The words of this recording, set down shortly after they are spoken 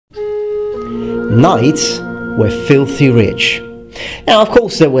knights were filthy rich. Now, of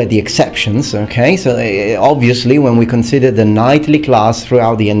course, there were the exceptions, okay? So, obviously, when we consider the knightly class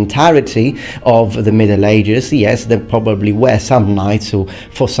throughout the entirety of the Middle Ages, yes, there probably were some knights who,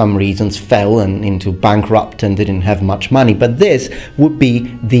 for some reasons, fell into bankrupt and didn't have much money, but this would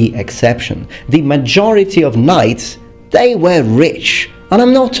be the exception. The majority of knights, they were rich, and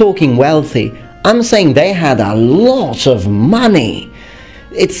I'm not talking wealthy. I'm saying they had a lot of money.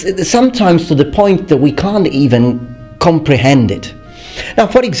 It's sometimes to the point that we can't even comprehend it. Now,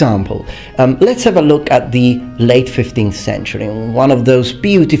 for example, let's have a look at the late 15th century. One of those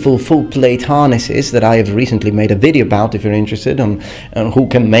beautiful full-plate harnesses that I have recently made a video about, if you're interested, on who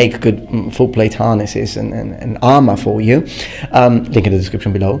can make good full-plate harnesses and armor for you. Link in the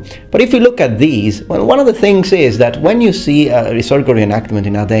description below. But if we look at these, well, one of the things is that when you see a historical reenactment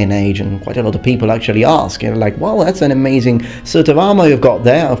in our day and age, and quite a lot of people actually ask, like, wow, that's an amazing sort of armor you've got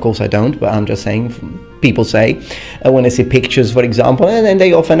there. Of course I don't, but I'm just saying, people say, when they see pictures, for example, and then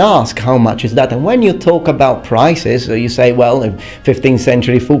they often ask, how much is that? And when you talk about prices, you say, well, 15th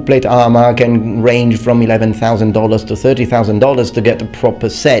century full-plate armor can range from $11,000 to $30,000 to get a proper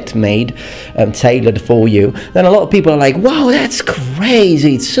set made, tailored for you. Then a lot of people are like, wow, that's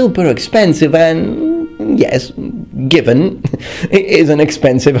crazy, it's super expensive. And yes, given, it is an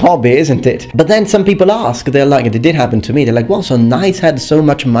expensive hobby, isn't it? But then some people ask, they're like, it did happen to me, they're like, well, so knights had so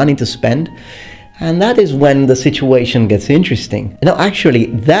much money to spend? And that is when the situation gets interesting. No, actually,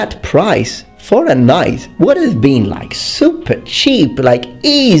 that price for a knight would have been like super cheap, like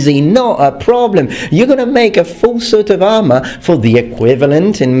easy, not a problem. You're gonna make a full suit of armor for the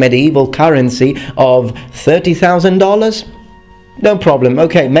equivalent in medieval currency of $30,000? No problem.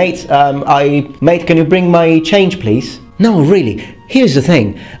 Okay, mate, mate, can you bring my change, please? No, really, here's the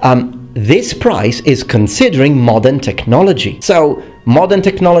thing. This price is considering modern technology. So, modern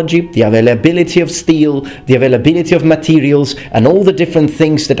technology, the availability of steel, the availability of materials, and all the different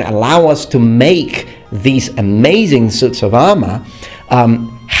things that allow us to make these amazing suits of armor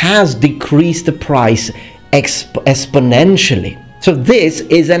has decreased the price exponentially. So this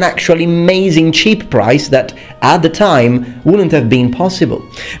is an actually amazing cheap price that at the time wouldn't have been possible,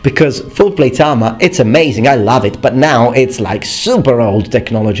 because full plate armor, it's amazing, I love it, but now it's like super old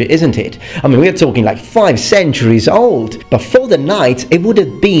technology, isn't it? I mean, we're talking like 5 centuries old. But for the knights, it would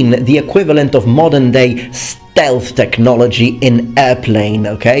have been the equivalent of modern day stealth technology in airplane,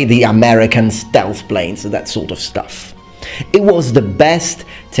 okay? The American stealth planes, that sort of stuff. It was the best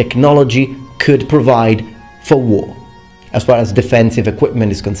technology could provide for war, as far as defensive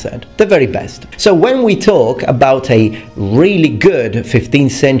equipment is concerned. The very best. So when we talk about a really good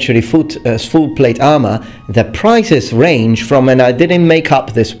 15th century full plate armor, the prices range from, and I didn't make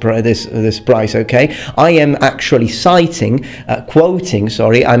up this price, okay? I am actually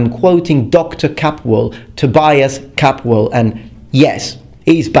I'm quoting Dr. Capwell, Tobias Capwell, and yes,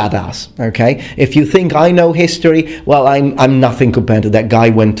 he's badass, okay? If you think I know history, well, I'm nothing compared to that guy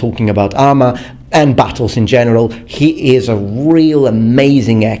when talking about armor and battles in general. He is a real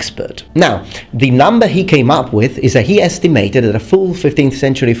amazing expert. Now, the number he came up with is that he estimated that a full 15th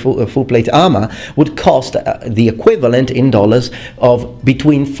century full plate armor would cost the equivalent in dollars of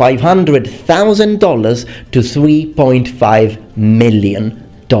between $500,000 to $3.5 million.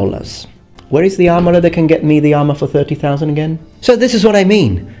 Where is the armorer that can get me the armor for $30,000 again? So this is what I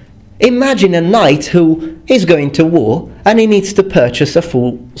mean. Imagine a knight who is going to war and he needs to purchase a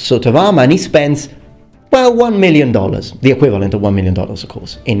full suit of armor, and he spends, well, $1 million, the equivalent of $1 million, of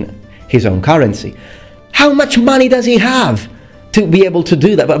course, in his own currency. How much money does he have to be able to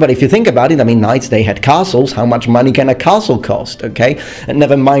do that? But if you think about it, I mean, knights, they had castles. How much money can a castle cost, okay? And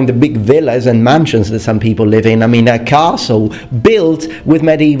never mind the big villas and mansions that some people live in. I mean, a castle built with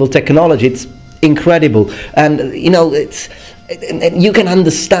medieval technology, it's incredible. And, you know, you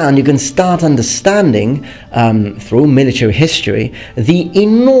can start understanding through military history the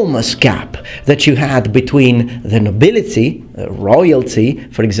enormous gap that you had between the nobility, royalty,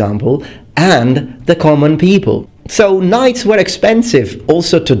 for example, and the common people. So knights were expensive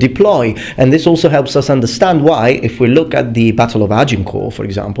also to deploy, and this also helps us understand why, if we look at the Battle of Agincourt, for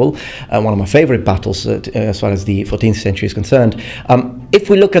example, one of my favorite battles as far as the 14th century is concerned, if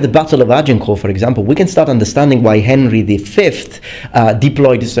we look at the Battle of Agincourt, for example, we can start understanding why Henry V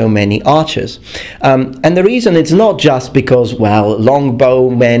deployed so many archers. And the reason it's not just because, well,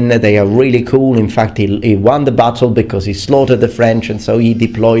 longbowmen, they are really cool. In fact, he won the battle because he slaughtered the French, and so he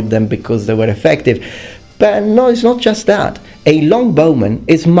deployed them because they were effective. But no, it's not just that. A longbowman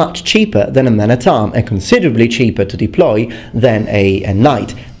is much cheaper than a man-at-arms, and considerably cheaper to deploy than a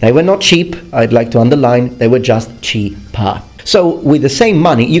knight. They were not cheap, I'd like to underline, they were just cheaper. So with the same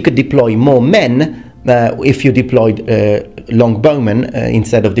money, you could deploy more men if you deployed longbowmen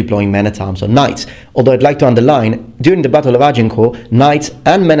instead of deploying men-at-arms or knights. Although I'd like to underline, during the Battle of Agincourt, knights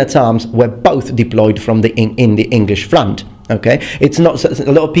and men-at-arms were both deployed from in the English front. Okay, it's not.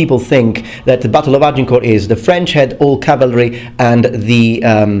 A lot of people think that the Battle of Agincourt is the French had all cavalry and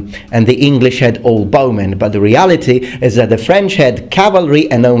the English had all bowmen. But the reality is that the French had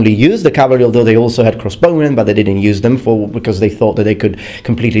cavalry and only used the cavalry, although they also had crossbowmen, but they didn't use them because they thought that they could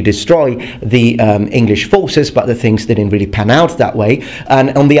completely destroy the English forces. But the things didn't really pan out that way. And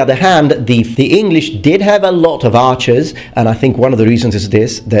on the other hand, the English did have a lot of archers, and I think one of the reasons is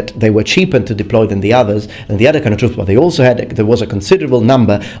this, that they were cheaper to deploy than the others and the other kind of troops, but they also had. There was a considerable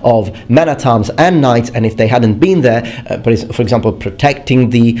number of men-at-arms and knights, and if they hadn't been there, for example,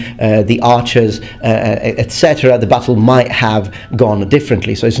 protecting the archers, etc., the battle might have gone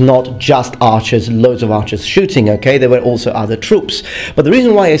differently. So it's not just archers, loads of archers shooting, okay? There were also other troops. But the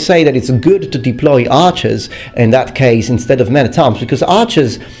reason why I say that it's good to deploy archers in that case instead of men-at-arms, because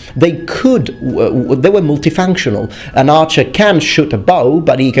archers, they were multifunctional. An archer can shoot a bow,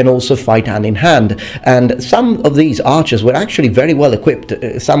 but he can also fight hand in hand. And some of these archers were actually very well equipped,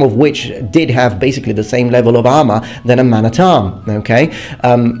 some of which did have basically the same level of armor than a man-at-arm, okay?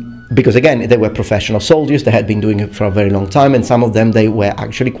 Because again, they were professional soldiers, they had been doing it for a very long time, and some of them, they were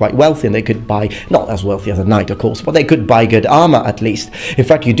actually quite wealthy, and they could buy, not as wealthy as a knight of course, but they could buy good armor at least. In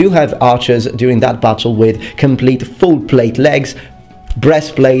fact, you do have archers during that battle with complete full plate legs,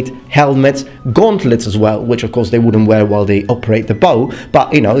 breastplate, helmets, gauntlets as well, which of course they wouldn't wear while they operate the bow,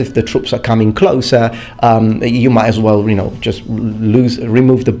 but you know, if the troops are coming closer, you might as well, you know, just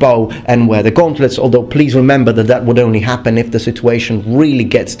remove the bow and wear the gauntlets, although please remember that that would only happen if the situation really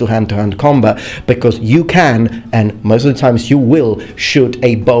gets to hand-to-hand combat, because you can, and most of the times you will, shoot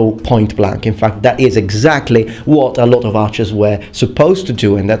a bow point blank. In fact, that is exactly what a lot of archers were supposed to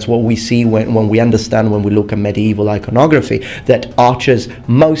do, and that's what we see when we understand, when we look at medieval iconography, that archers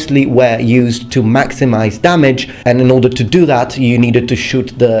mostly were used to maximize damage, and in order to do that you needed to shoot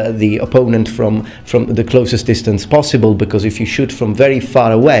the opponent from the closest distance possible, because if you shoot from very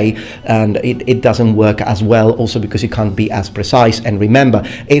far away, and it doesn't work as well, also because you can't be as precise. And remember,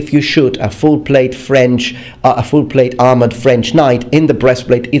 if you shoot a full plate armored French knight in the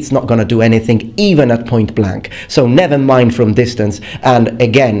breastplate, it's not going to do anything even at point blank, so never mind from distance. And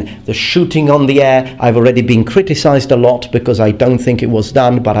again, the shooting on the air, I've already been criticized a lot because I don't think it was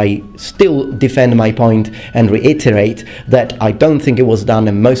done, but I still defend my point and reiterate that I don't think it was done,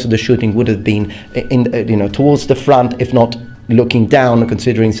 and most of the shooting would have been towards the front, if not looking down,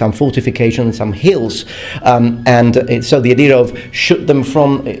 considering some fortifications, some hills, so the idea of shoot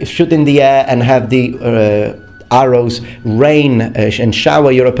in the air and have the arrows rain and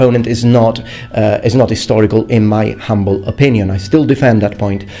shower your opponent is not historical, in my humble opinion. I still defend that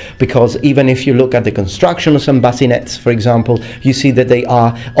point, because even if you look at the construction of some bassinets, for example, you see that they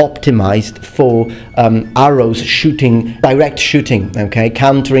are optimized for arrows shooting, direct shooting, okay,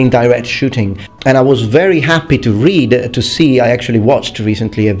 countering direct shooting. And I was very happy to see, I actually watched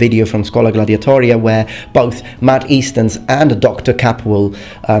recently a video from Schola Gladiatoria where both Matt Eastons and Dr. Capwell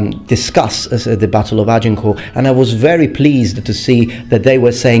discuss the Battle of Agincourt, and I was very pleased to see that they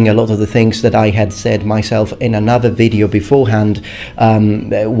were saying a lot of the things that I had said myself in another video beforehand,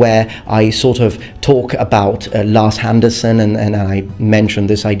 where I sort of talk about Lars Henderson, and I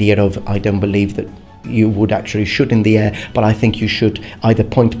mentioned this idea of, I don't believe that you would actually shoot in the air, but I think you shoot either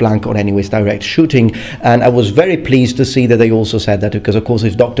point blank or anyways direct shooting. And I was very pleased to see that they also said that, because of course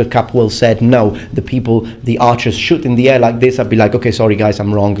if Dr. Capwell said no, the archers shoot in the air like this, I'd be like, okay, sorry guys,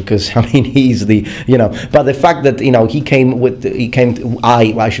 I'm wrong, because I mean he's the, but the fact that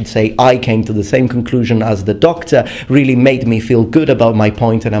I came to the same conclusion as the doctor really made me feel good about my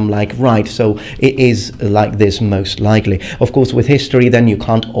point, and I'm like, right, so it is like this most likely. Of course with history then you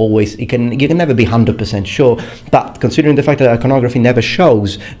can't always, you can never be 100% sure, but considering the fact that iconography never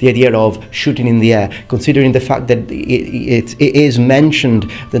shows the idea of shooting in the air, considering the fact that it is mentioned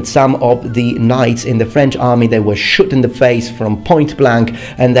that some of the knights in the French army, they were shot in the face from point blank,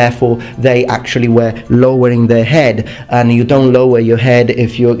 and therefore they actually were lowering their head, and you don't lower your head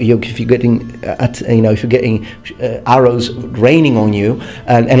if you're getting arrows raining on you,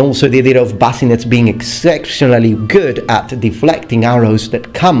 and also the idea of bassinets being exceptionally good at deflecting arrows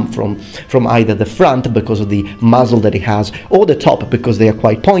that come from either the front because of the muzzle that it has, or the top because they are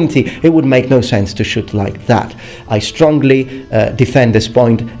quite pointy. It would make no sense to shoot like that. I strongly defend this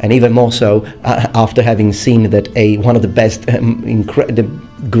point, and even more so after having seen that one of the best, the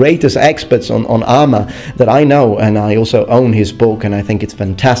greatest experts on armor that I know, and I also own his book, and I think it's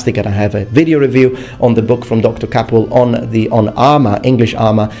fantastic. And I have a video review on the book from Dr. Capwell on armor, English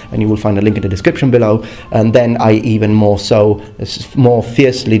armor, and you will find a link in the description below. And then I even more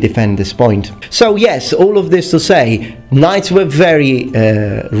fiercely defend this point. So yes, all of this to say, knights were very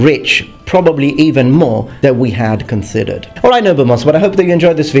rich, probably even more than we had considered. Alright, noblemen, but I hope that you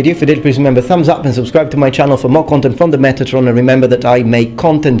enjoyed this video. If you did, please remember thumbs up and subscribe to my channel for more content from the Metatron, and remember that I make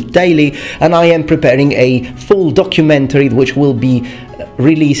content daily, and I am preparing a full documentary which will be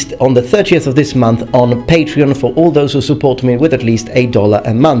released on the 30th of this month on Patreon for all those who support me with at least $1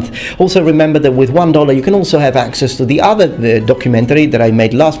 a month. Also remember that with $1 you can also have access to the other documentary that I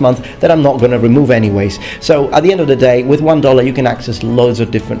made last month that I'm not going to remove anyways. So at the end of the day, with $1 you can access a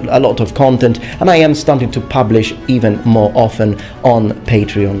lot of content, and I am starting to publish even more often on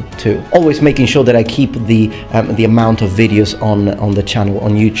Patreon too. Always making sure that I keep the amount of videos on the channel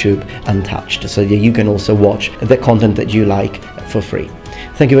on YouTube untouched, so that you can also watch the content that you like for free.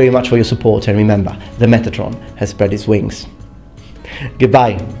 Thank you very much for your support, and remember, the Metatron has spread its wings.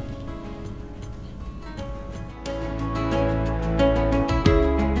 Goodbye.